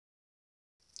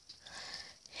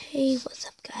Hey, what's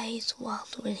up guys,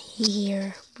 Wildwood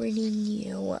here, bringing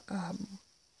you, a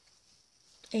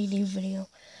new video,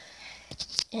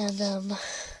 and,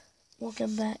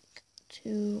 welcome back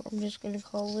to, I'm just gonna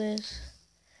call this,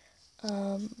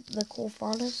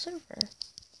 TheCoolFana's server,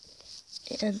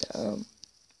 and, I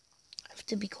have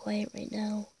to be quiet right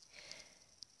now,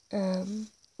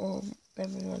 well,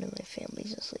 everyone in my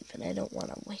family's asleep, and I don't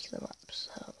want to wake them up,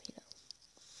 so,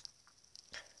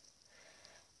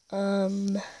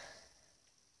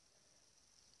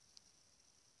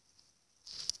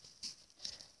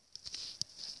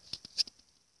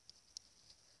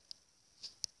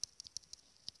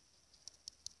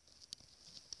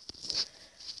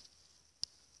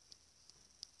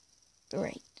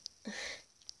 right.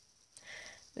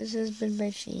 This has been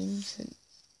my theme since,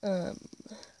 oh,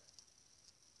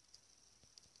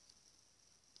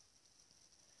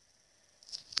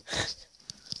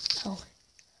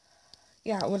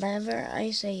 yeah, whenever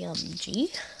I say,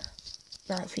 G,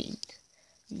 not fiend,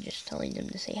 I'm just telling them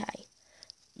to say hi,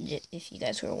 if you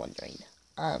guys were wondering,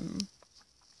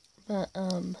 but,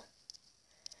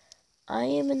 I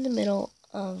am in the middle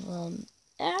of,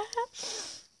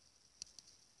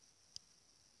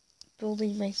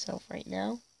 building myself right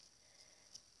now.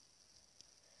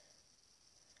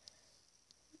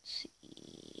 Let's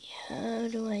see, how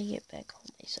do I get back on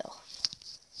myself?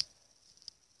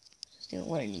 Still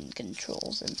learning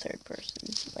controls in third person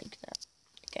like that.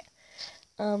 Okay.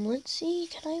 Let's see,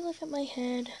 can I look at my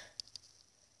head?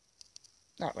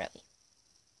 Not really.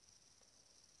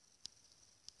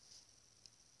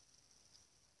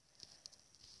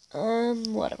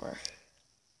 Whatever.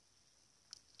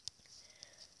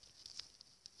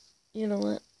 You know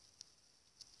what?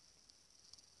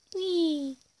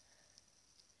 Whee!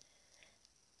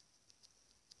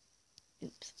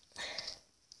 Oops.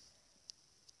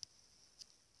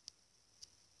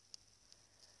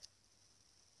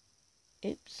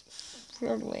 Oops.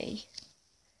 Wrong way.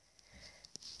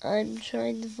 I'm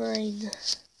trying to find,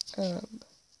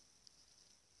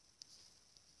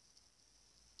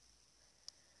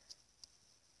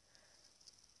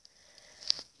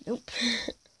 nope.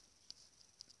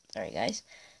 Sorry guys.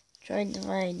 Trying to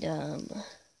find,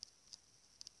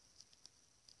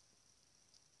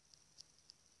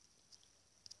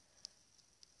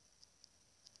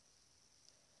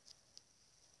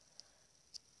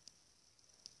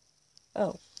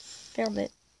 oh, found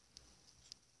it.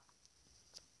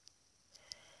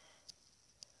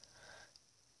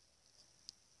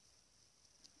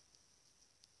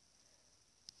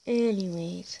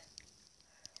 Anyways.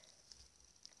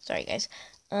 Sorry guys.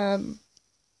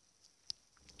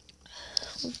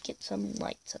 Let's get some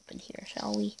lights up in here,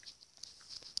 shall we?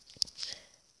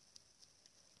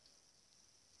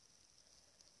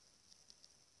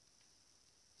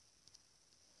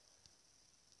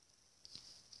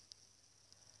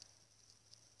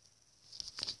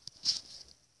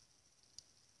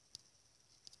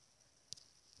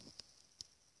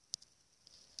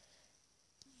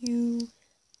 You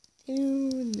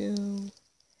do know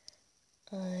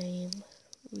I'm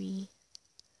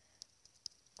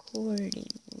recording,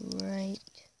 right?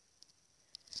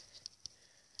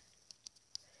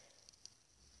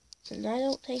 And I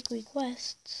don't take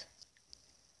requests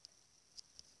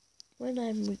when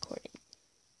I'm recording.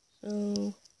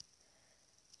 So,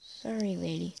 sorry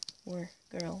lady, or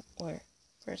girl, or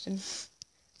person.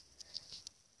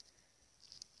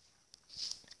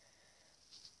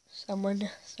 Someone,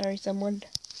 sorry someone.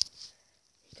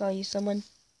 Call you someone.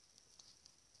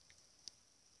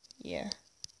 Yeah.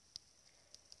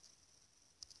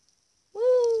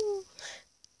 Woo!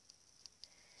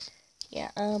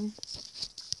 Yeah,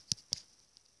 let's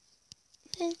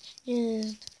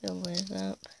just fill this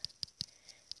up.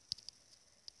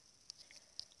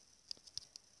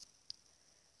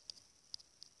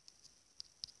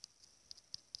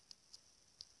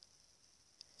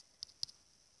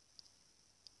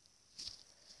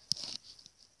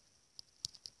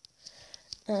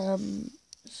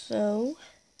 So,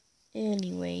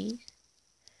 anyways,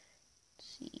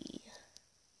 let's see.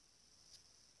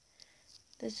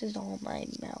 This is all my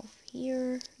mouth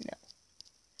here. No.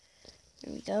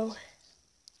 Here we go.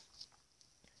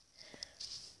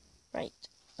 Right.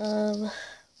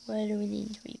 What do we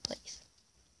need to replace?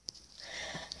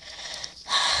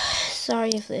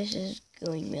 Sorry if this is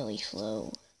going really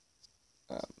slow,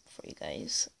 for you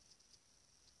guys.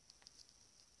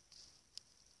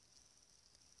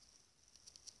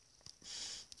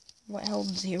 What held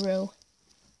 0?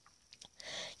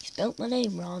 You spelled my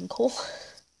name wrong, Cole.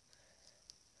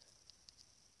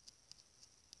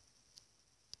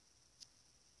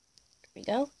 There we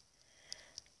go.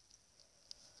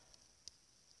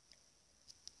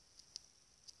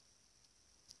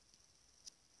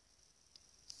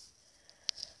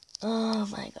 Oh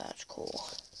my gosh, cool.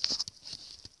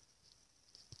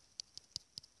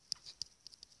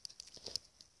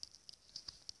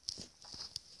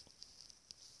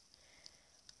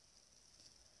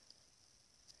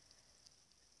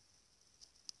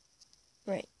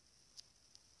 Right.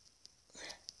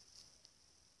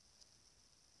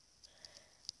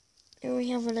 Here we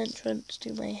have an entrance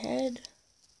to my head.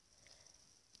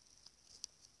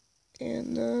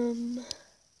 And,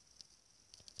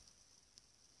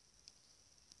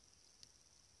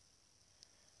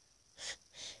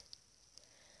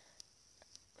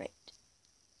 right.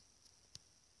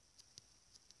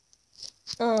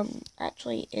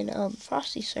 Actually, in,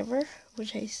 Frosty server,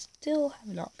 which I still have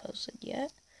not posted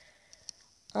yet,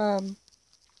 I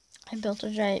built a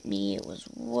giant me. It was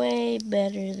way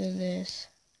better than this.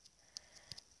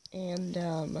 And,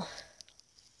 a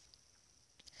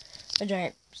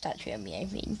giant statue of me, I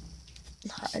mean.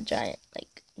 Not a giant,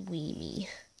 like, wee me.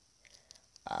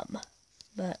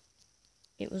 But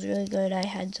it was really good. I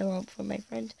had some help from my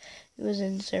friend who was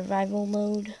in survival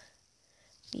mode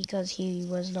because he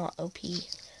was not OP.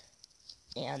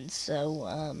 And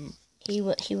so, he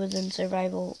was in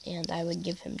survival, and I would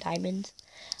give him diamonds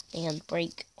and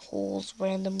break holes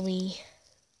randomly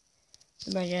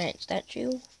in my giant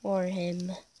statue for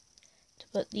him to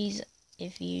put these.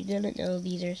 If you didn't know,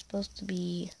 these are supposed to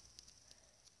be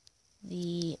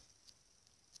the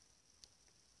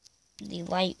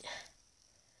light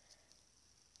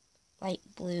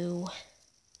blue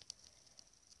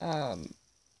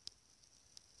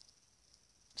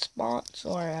spots,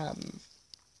 or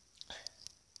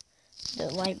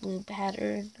the light blue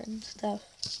pattern and stuff,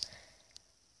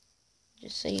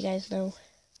 just so you guys know.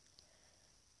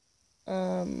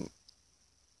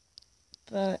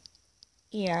 But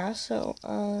yeah, so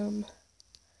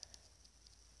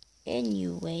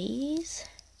anyways,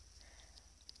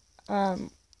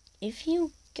 if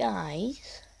you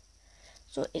guys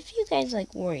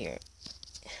like warrior,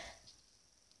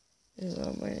 if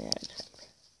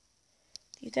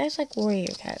you guys like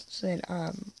warrior cats, then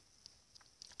I'm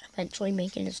eventually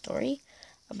making a story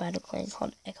about a clan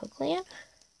called Echo Clan,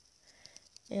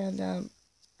 and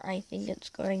I think it's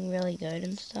going really good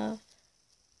and stuff.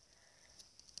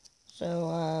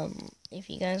 So if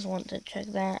you guys want to check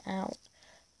that out,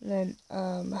 then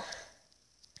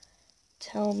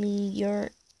tell me your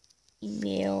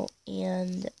email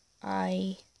and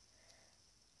I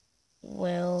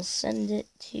will send it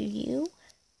to you,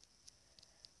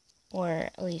 or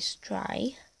at least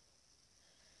try.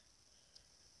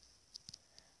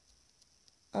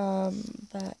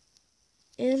 But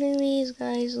anyways,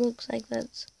 guys, looks like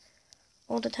that's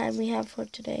all the time we have for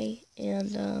today,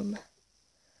 and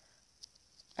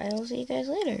I will see you guys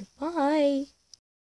later. Bye!